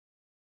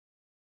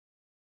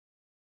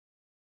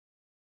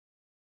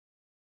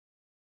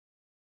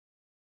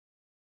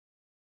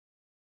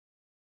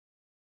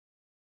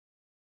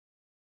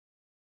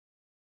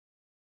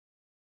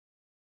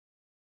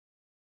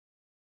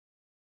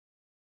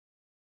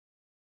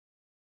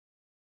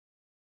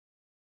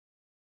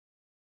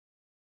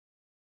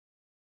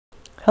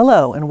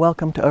Hello and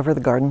welcome to Over the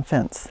Garden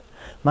Fence.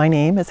 My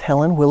name is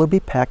Helen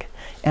Willoughby-Peck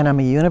and I'm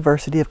a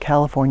University of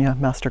California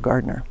Master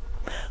Gardener,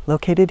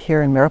 located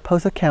here in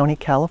Mariposa County,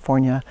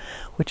 California,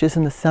 which is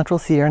in the Central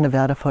Sierra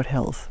Nevada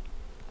foothills.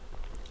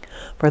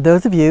 For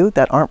those of you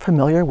that aren't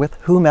familiar with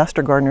who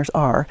Master Gardeners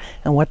are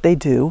and what they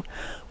do,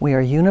 we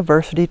are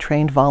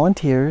university-trained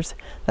volunteers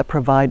that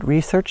provide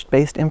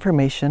research-based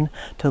information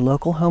to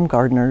local home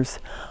gardeners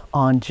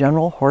on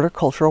general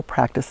horticultural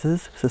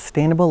practices,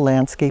 sustainable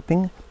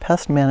landscaping,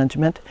 pest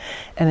management,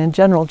 and in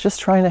general just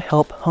trying to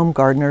help home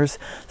gardeners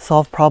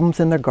solve problems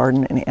in their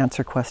garden and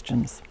answer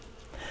questions.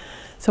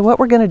 So what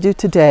we're going to do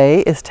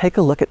today is take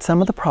a look at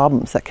some of the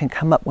problems that can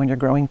come up when you're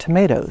growing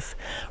tomatoes.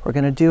 We're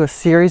going to do a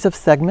series of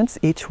segments,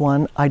 each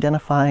one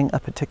identifying a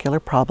particular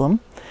problem.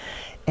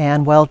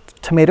 And while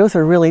tomatoes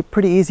are really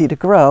pretty easy to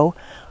grow,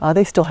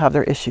 they still have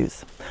their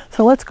issues.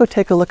 So let's go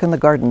take a look in the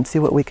garden and see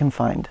what we can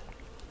find.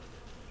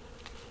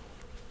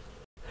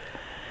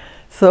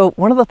 So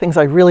one of the things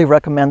I really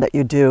recommend that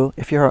you do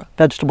if you're a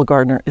vegetable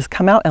gardener is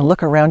come out and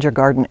look around your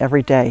garden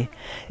every day.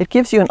 It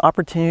gives you an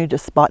opportunity to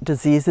spot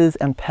diseases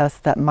and pests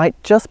that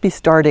might just be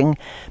starting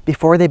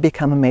before they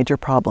become a major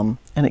problem,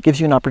 and it gives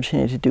you an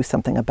opportunity to do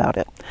something about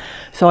it.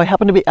 So I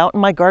happened to be out in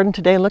my garden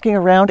today looking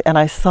around, and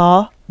I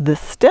saw the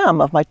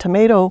stem of my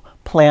tomato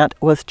plant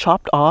was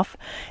chopped off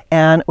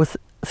and was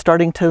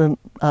starting to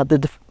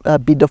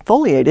be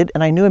defoliated,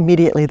 and I knew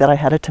immediately that I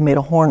had a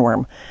tomato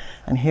hornworm.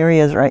 And here he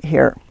is right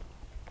here.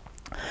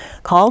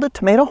 Called a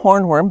tomato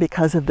hornworm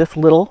because of this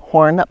little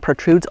horn that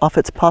protrudes off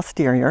its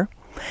posterior,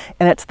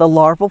 and it's the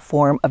larval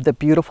form of the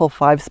beautiful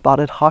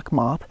five-spotted hawk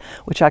moth,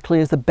 which actually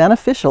is a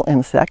beneficial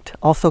insect,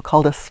 also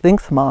called a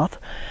sphinx moth,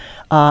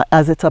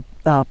 as it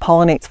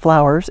pollinates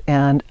flowers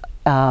and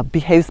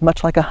behaves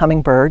much like a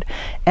hummingbird,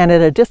 and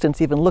at a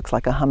distance even looks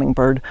like a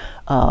hummingbird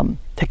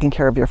taking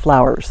care of your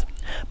flowers.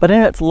 But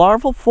in its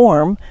larval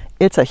form,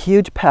 it's a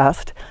huge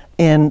pest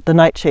in the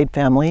nightshade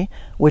family,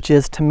 which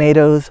is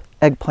tomatoes,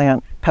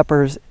 eggplant,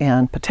 peppers,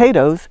 and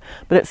potatoes,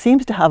 but it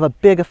seems to have a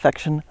big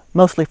affection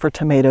mostly for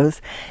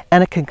tomatoes,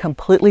 and it can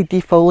completely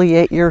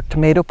defoliate your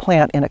tomato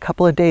plant in a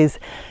couple of days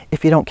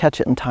if you don't catch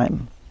it in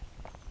time.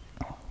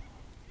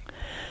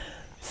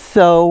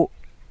 So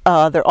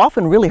they're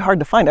often really hard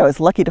to find. I was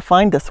lucky to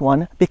find this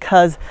one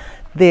because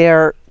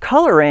their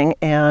coloring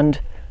and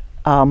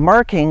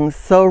markings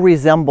so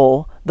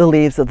resemble the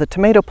leaves of the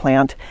tomato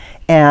plant,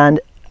 and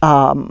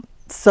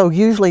so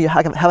usually you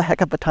have a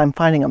heck of a time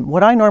finding them.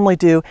 What I normally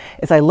do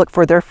is I look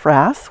for their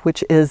frass,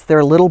 which is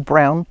their little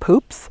brown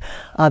poops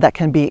that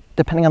can be,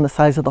 depending on the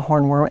size of the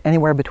hornworm,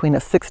 anywhere between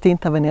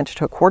 1/16 of an inch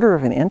to 1/4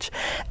 of an inch.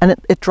 And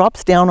it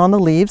drops down on the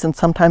leaves and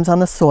sometimes on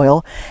the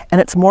soil, and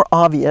it's more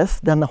obvious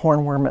than the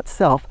hornworm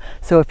itself.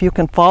 So if you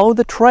can follow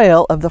the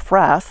trail of the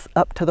frass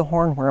up to the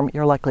hornworm,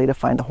 you're likely to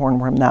find the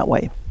hornworm that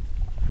way.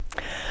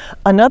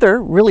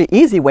 Another really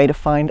easy way to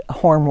find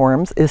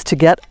hornworms is to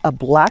get a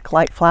black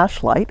light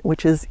flashlight,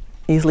 which is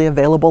easily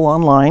available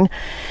online,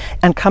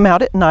 and come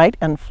out at night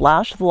and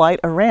flash the light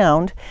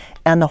around,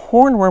 and the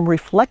hornworm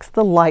reflects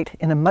the light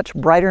in a much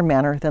brighter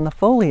manner than the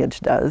foliage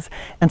does,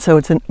 and so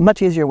it's a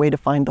much easier way to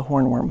find the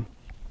hornworm.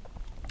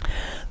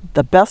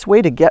 The best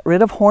way to get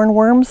rid of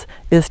hornworms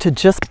is to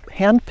just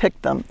hand pick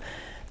them.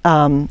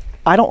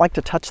 I don't like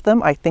to touch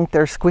them. I think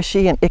they're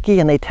squishy and icky,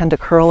 and they tend to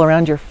curl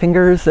around your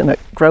fingers in a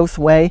gross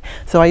way,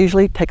 so I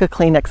usually take a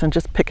Kleenex and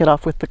just pick it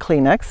off with the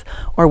Kleenex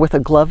or with a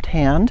gloved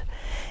hand.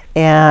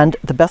 And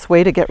the best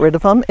way to get rid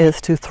of them is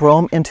to throw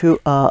them into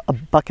a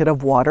bucket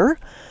of water.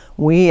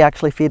 We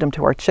actually feed them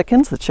to our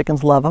chickens. The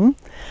chickens love them.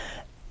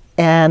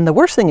 And the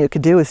worst thing you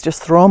could do is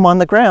just throw them on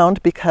the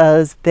ground,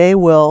 because they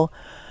will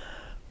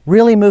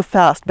really move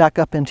fast back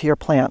up into your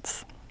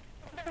plants.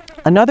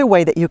 Another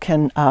way that you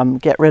can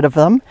get rid of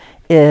them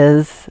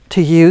is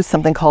to use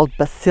something called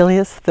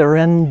Bacillus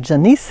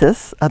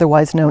thuringiensis,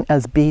 otherwise known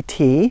as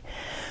BT,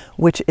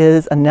 which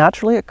is a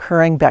naturally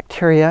occurring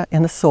bacteria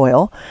in the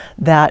soil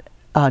that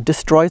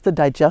destroys the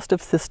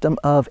digestive system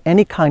of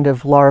any kind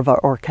of larva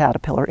or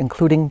caterpillar,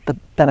 including the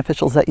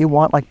beneficials that you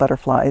want, like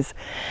butterflies.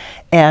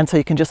 And so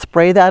you can just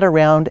spray that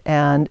around,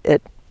 and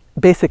it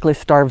basically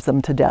starves them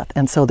to death,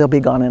 and so they'll be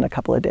gone in a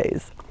couple of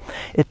days.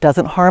 It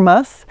doesn't harm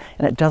us,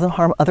 and it doesn't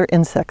harm other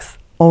insects,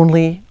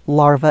 only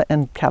larvae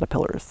and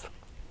caterpillars.